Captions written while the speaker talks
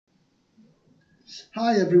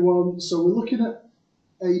Hi everyone, so we're looking at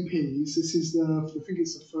APs. This is I think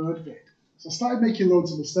it's the third vid. So I started making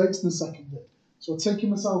loads of mistakes in the second vid. So I'm taking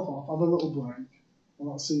myself off, have a little break, and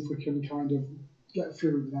let's see if we can kind of get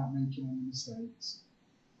through it without making any mistakes.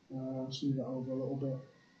 Just move that over a little bit.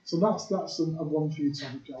 So that's a one for you to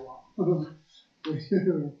have a go at.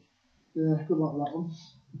 Yeah, good luck with that one.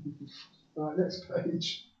 Right, next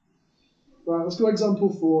page. Right, let's go example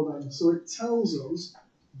 4 then. So it tells us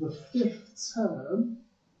the fifth term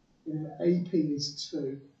in AP is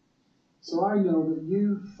 2. So I know that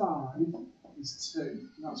U5 is 2,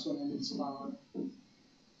 and that's when N is 5.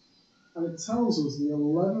 And it tells us the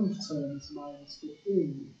 11th term is minus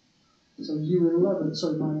 15. So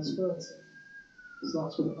U11, minus 13. So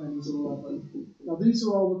that's when N is 11. Now these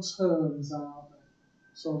are all the terms, aren't they?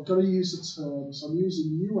 So I've got to use the terms. So I'm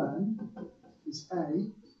using UN is A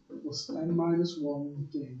plus N minus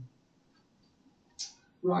 1D.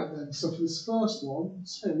 Right then, so for this first one,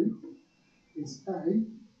 2 is A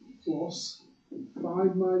plus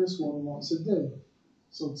 5 minus 1 lots of D.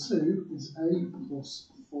 So 2 is A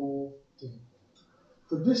plus 4D.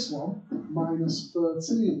 For this one, minus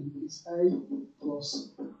 13 is A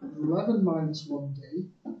plus 11 minus 1D.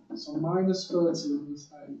 So minus 13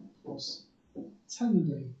 is A plus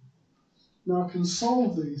 10D. Now I can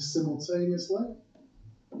solve these simultaneously.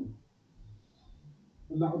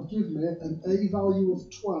 And that would give me an A value of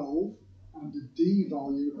 12 and a D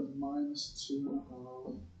value of minus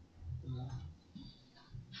 2.5.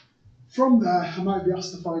 From there, I might be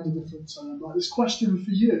asked to find a different term. Like this question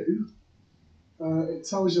for you, it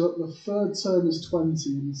tells you that the third term is 20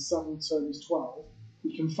 and the seventh term is 12.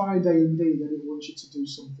 You can find A and D, then it wants you to do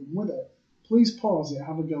something with it. Please pause it,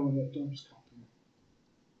 have a go with it, don't just copy it.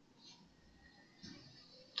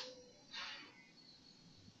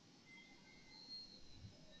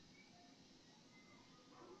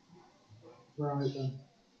 Right then.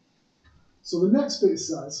 So the next bit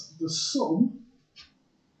says the sum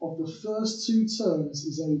of the first two terms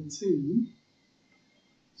is 18.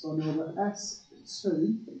 So I know that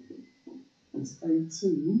S2 is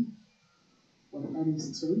 18 when N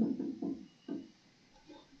is 2. And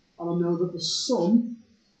I know that the sum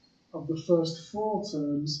of the first 4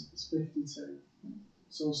 terms is 52.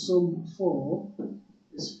 So sum 4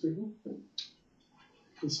 is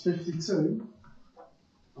 52.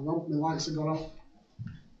 I hope my lights have gone off.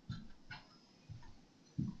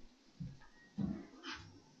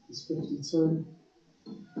 It's 52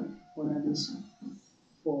 when N is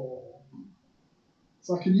 4.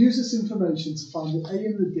 So I can use this information to find the A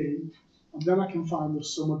and the D, and then I can find the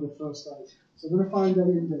sum of the first 8. So I'm going to find A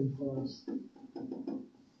and D first.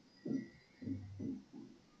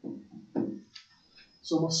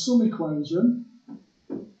 So my sum equation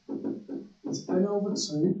is N over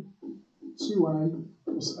 2, 2A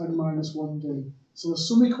plus N minus 1D. So the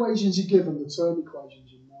sum equations you're given, the term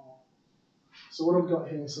equations you know. So what I've got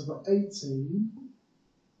here, so I've got 18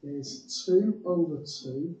 is 2 over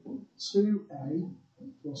 2, 2A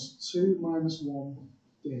plus 2 minus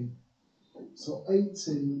 1D. So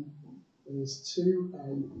 18 is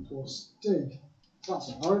 2A plus D. That's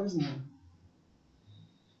alright, isn't it?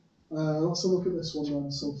 Let's have a look at this one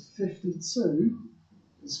then. So 52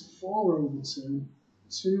 is 4 over 2,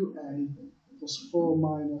 2A plus 4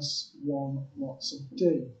 minus 1 lots of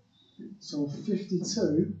D. So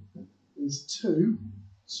 52 is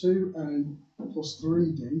 2A plus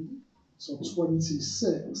 3D. So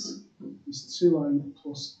 26 is 2A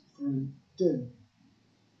plus 3D.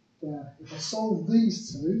 There. If I solve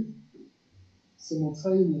these two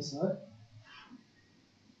simultaneously,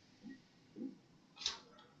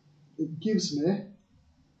 it gives me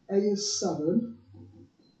A is 7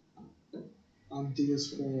 and D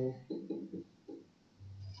is 4.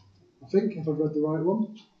 I think, if I've read the right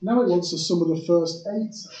one. Now it wants the sum of the first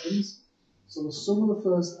 8 terms. So the sum of the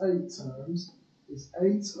first 8 terms is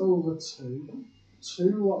 8 over 2,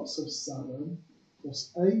 2 lots of 7,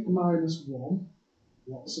 plus 8 minus 1,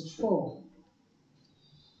 lots of 4.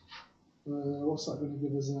 What's that going to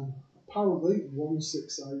give us then? Apparently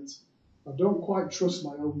 168. I don't quite trust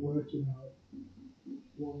my own working out.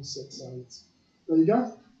 168. There you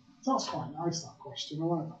go. That's quite nice, that question. I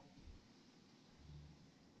like that.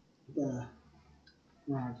 There.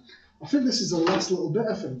 Right. I think this is the last little bit,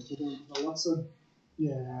 I think, for the lesson.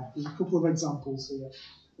 Yeah, there's a couple of examples here.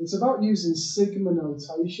 It's about using sigma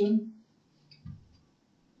notation.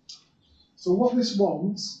 So what this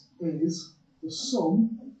wants is the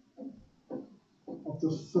sum of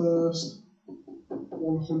the first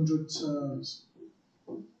 100 terms.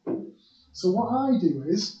 So what I do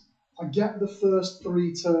is, I get the first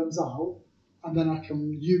 3 terms out, and then I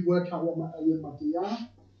can work out what my A and my D are.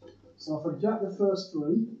 So if I get the first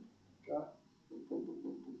three, get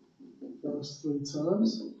those three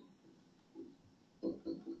terms,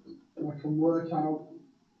 and I can work out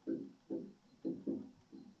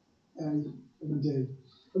A and D.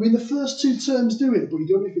 I mean, the first two terms do it, but you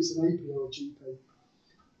don't know if it's an AP or a GP.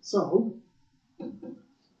 So,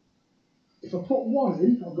 if I put 1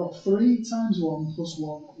 in, I've got 3 times 1 plus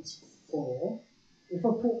 1 is 4. If I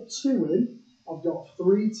put 2 in, I've got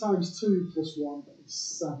 3 times 2 plus 1 is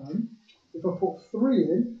 7. If I put 3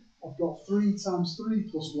 in, I've got 3 times 3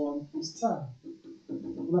 plus 1 is 10.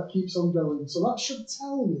 And that keeps on going. So that should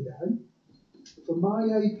tell me then, for my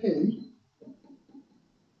AP,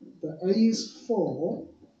 that A is 4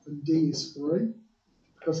 and D is 3.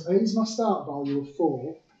 Because A is my start value of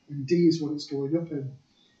 4 and D is what it's going up in.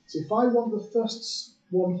 So if I want the first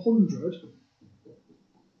 100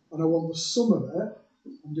 and I want the sum of it,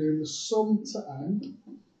 I'm doing the sum to n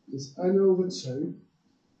is n over 2,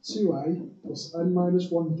 2a plus n minus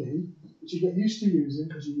 1d, which you get used to using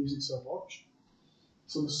because you use it so much.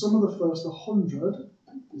 So the sum of the first 100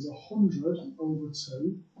 is 100 over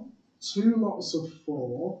 2, 2 lots of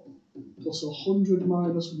 4 plus 100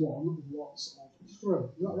 minus 1 lots of 3.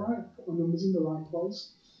 Is that right? Put my numbers in the right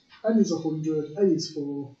place. N is 100, A is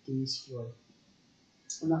 4, D is 3.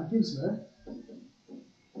 And that gives me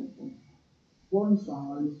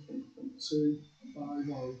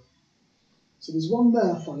 15250. So there's one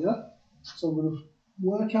there for you. So I'm going to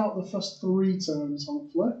work out the first 3 terms,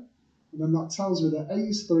 hopefully. And then that tells me that A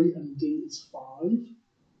is 3 and D is 5.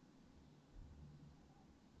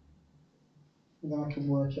 And then I can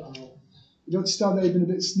work it out. You don't stand there being a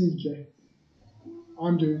bit sneaky.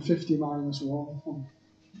 I'm doing 50 minus 1.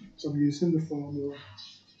 So I'm using the formula.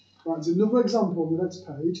 Right, there's another example on the next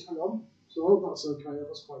page. Hang on. So I hope that's okay.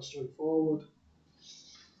 That's quite straightforward.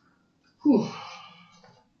 Whew.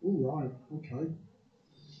 All right. Okay.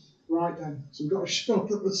 Right then. So we've got to show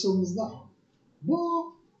that the sum's that.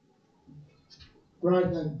 What?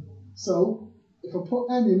 Right then. So if I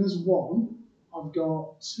put n in as 1, I've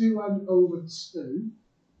got 2n over 2.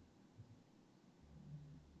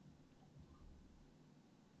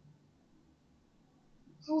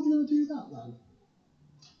 How are they going to do that then?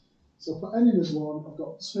 So put n in as 1, I've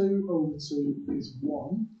got 2 over 2 is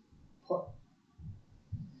 1.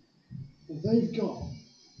 And they've got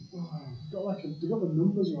the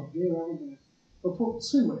numbers wrong here, haven't they? If I put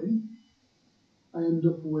 2 in, I end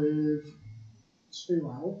up with 2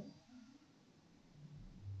 out.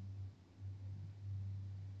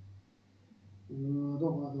 I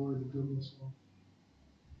don't like the way they've done this one.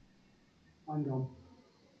 Hang on.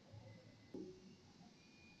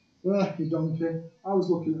 There, you donkey. I was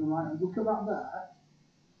looking at the right, and look at that there.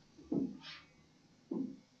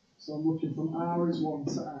 So I'm looking from R is 1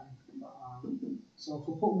 to N. So if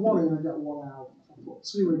I put 1 in, I get 1 out. If I put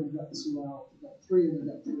 2 in, I get 2 out. If I get 3 in, I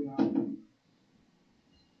get 3 out.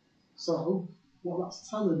 So what that's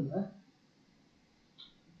telling me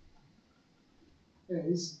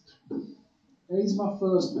is A is my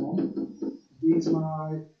first one, D is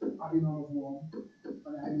my adding on of 1,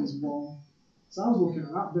 and N is 1. So I was looking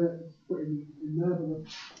at that bit, putting in there, but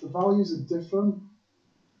the values are different.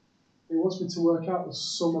 It wants me to work out the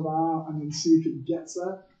sum of R and then see if it gets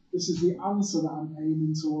there. This is the answer that I'm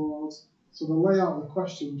aiming towards. So the layout of the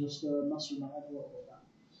question just messed with my head a little bit there.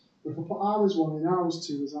 But if I put R as 1 in, R as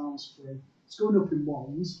 2 is R as 3. It's going up in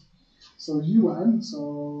ones. So UN,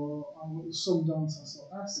 so I'll put the sum down to so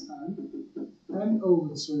Sn, n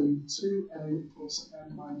over 2, 2a plus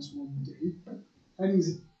n minus 1d. N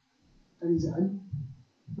is n.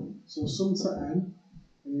 So sum to n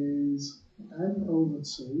is n over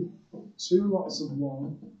 2, 2 lots of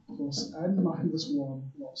 1 plus n minus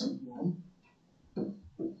 1 lots of 1.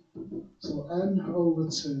 So n over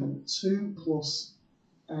 2, 2 plus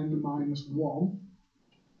n minus 1.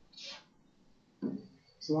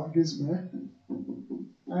 So that gives me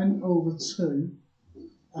n over 2,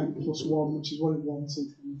 n plus 1, which is what it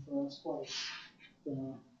wanted in the first place.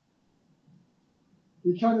 There.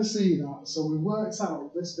 You kind of see that. So we worked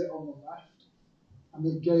out this bit on the left, and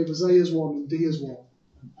it gave us A as 1 and D as 1,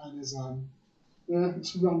 and N as n. Yeah,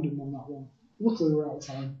 it's random on that one. Luckily we're out of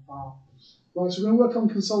time. Right, so we're going to work on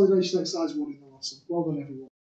consolidation exercise 1 in the lesson. Well done everyone.